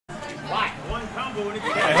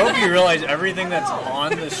I hope you realize everything that's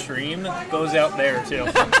on the stream goes out there too.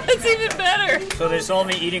 It's even better. So they saw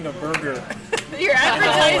me eating a burger. You're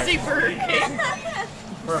advertising Burger King.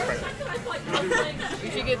 Perfect. We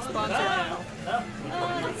should get sponsored now. Oh,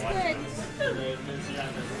 that's good.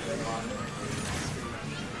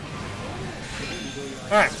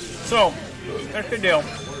 Alright, so, SKDale.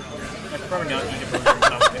 That's probably not eating a burger.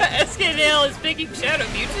 SKDale is picking Shadow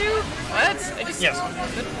Mewtwo? What? Yes.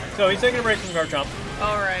 So he's taking a break from Machamp.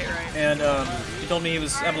 Oh, right. And he told me he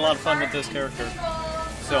was having a lot of fun with this character.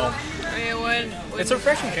 So, it's a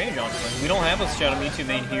refreshing change, honestly. We don't have a Shadow Mewtwo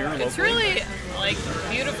main here locally. It's really, like,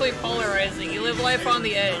 beautifully polarizing. You live life on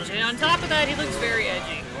the edge. And on top of that, he looks very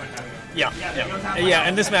edgy. Yeah,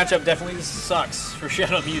 and this matchup definitely sucks for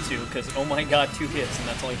Shadow Mewtwo, because, oh my god, 2 hits, and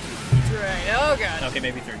that's all he can do. Right, oh god. Okay,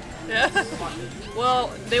 maybe 3. Yeah.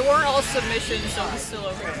 Well, they weren't all submissions, so it's still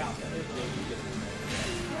okay.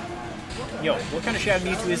 Yo, what kind of Shadow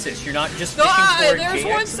Mewtwo is this? You're not just fishing for there's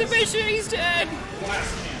KXs? one submission, he's dead!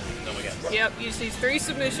 Oh my god. Yep, you see 3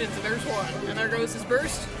 submissions, and there's 1. And there goes his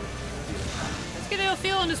burst. SKDale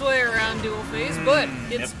feeling his way around dual phase, but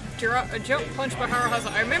it's a jump punch by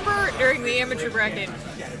Haruhazu. I remember during the amateur bracket,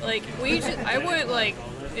 like, I went, like,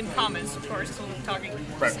 in comments, of course, when we're talking,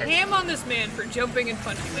 ham on this man for jumping and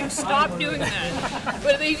punching. Like, stop doing that.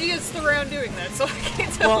 But he gets around doing that, so I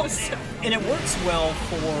can't tell him. And it works well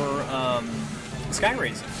for Sky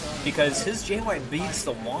Racing, because his JY beats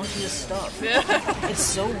the wonkiest stuff. Yeah. It's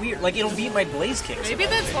so weird. Like, it'll beat my Blaze kicks. Maybe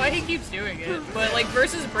that's why he keeps doing it. But, like,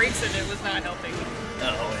 versus breaks it was not helping.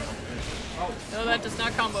 Oh, no, that does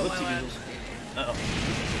not combo my lad. Uh-oh.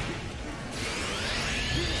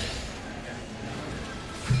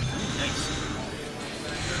 Nice.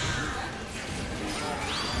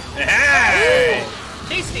 Hey!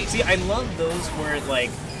 Tasty. See, I love those where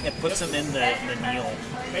it puts them in the kneel.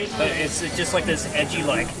 But it's just like this edgy,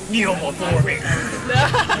 like, kneel before me.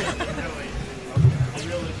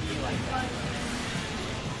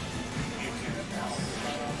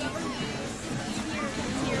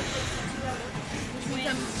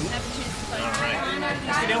 Alright.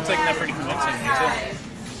 SKDale taking that pretty convincingly,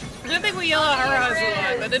 too. I think we yell at Haruhazu a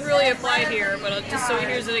lot. That didn't really apply here, but just so he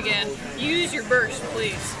hears it again, use your burst,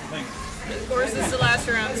 please. Thanks. Of course, this is the last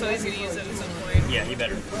round, so he's going to use it at some point. Yeah, you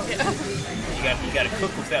better. Yeah. You gotta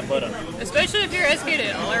cook with that butter. Especially if you're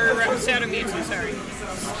SKDale, or Shadow Mewtwo, sorry.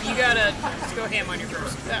 You gotta just go ham on your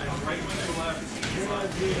burst.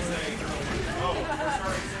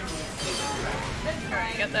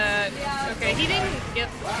 Alright, got that. Okay, he didn't get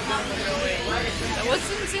the combo going. That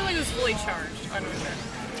didn't seem like it was fully charged.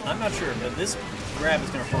 I'm not sure, but this grab is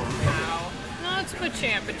going to fall. Wow. No, it's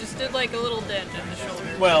Machamp. It just did like a little dent in the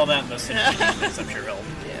shoulder. Well, that must have I'm sure helped.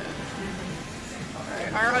 Yeah.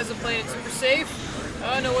 Alright, Haruhazu played it super safe.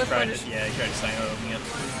 Oh, no whiff punish. Yeah, he tried to sign out again.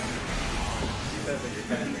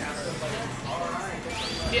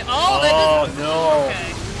 Yeah, that doesn't... no.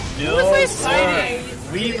 Okay. No, What was I sir.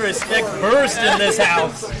 fighting? We respect burst in this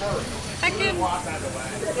house.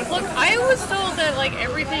 Look, I was told that like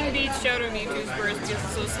everything beats Shadow Mewtwo's burst because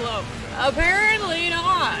it's so slow. Apparently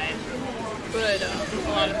not. But a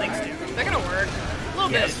lot of things do. Is that gonna work? A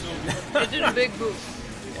little bit. It did a big boop.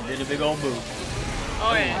 It did a big old move.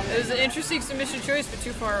 Oh yeah, it was an interesting submission choice, but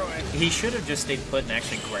too far away. He should have just stayed put and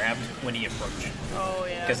actually grabbed when he approached. Oh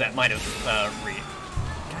yeah. Because that might have God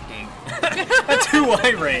dang. A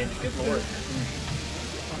 2-wide range. Good lord.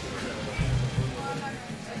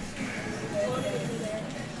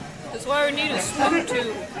 That's why we need a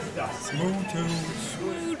Mewtwo.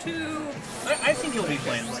 Mewtwo. I think he'll be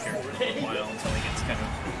playing this character for a while until he gets kind of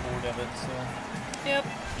bored of it, so. Yep.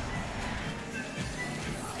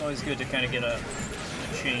 It's always good to kind of get a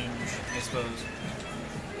change, I suppose.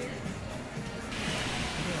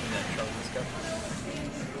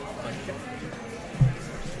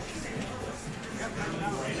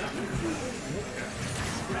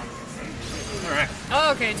 Alright.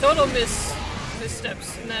 Oh, okay, total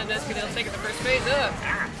missteps. And then SKDale taking the first phase up.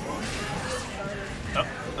 Oh,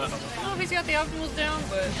 I don't know if he's got the optimals down,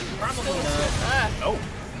 but probably not. Oh,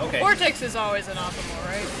 okay. Vortex is always an optimal,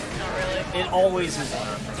 right? Not really. It always is an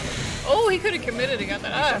optimal. Oh, he could have committed and got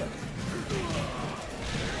that.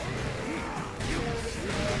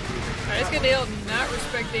 Alright, SKDale not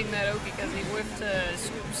respecting that Oki because he whiffed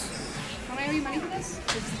scoops. Can I owe you money for this?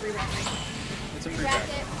 This is 3 rounds. It's a free back.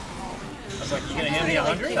 I was like, you gonna hand me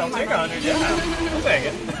 100? I'll take 100, yeah. I'll take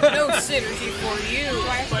it. No synergy for you,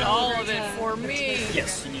 but all of it for me.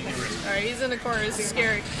 Yes, you need to risk. Alright, he's in the corner. This is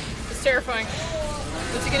scary. It's terrifying.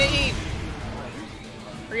 What's he gonna eat?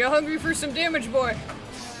 Are you hungry for some damage, boy?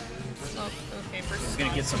 Oh, okay, first He's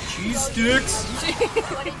gonna get some cheese sticks.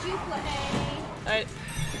 What did you play?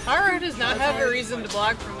 Haru does not have a reason to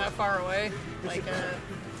block from that far away. Like,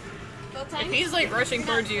 if he's like rushing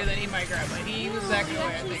towards you, then he might grab it. He was backing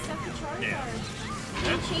away, I think. Yeah.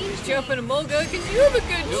 He's jumping a Mulga because you have a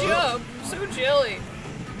good jump. So jelly.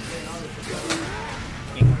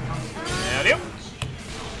 Yeah, yep.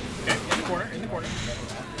 Okay, in the corner, in the corner.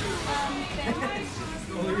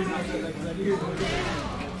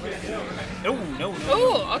 No, no, no.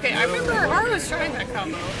 Oh, okay. I remember Haru was trying that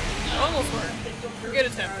combo. Almost worked. Good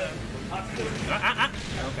attempt though.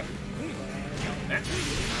 Okay.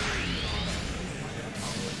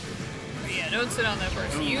 But yeah, don't sit on that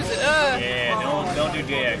first. Use it. Yeah, don't do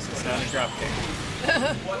JX. It's not a drop kick.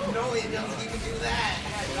 No, it doesn't even do that.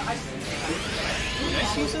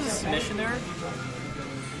 Nice use of the submission there.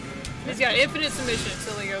 He's got infinite submission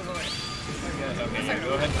until he goes away. Okay, yeah,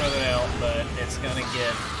 go ahead and throw that out, but it's gonna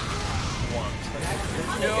get swamped.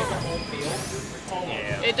 Nope.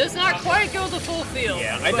 Yeah. It does not quite go the full field.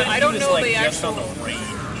 Yeah, but I don't know like the just actual. on the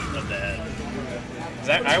range of that. 'Cause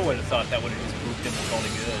I would have thought that would have just moved him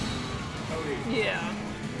totally good. Yeah.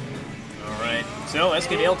 Alright, so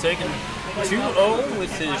SKDale taking 2-0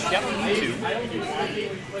 with his Shadow Mewtwo.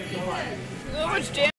 So much damage.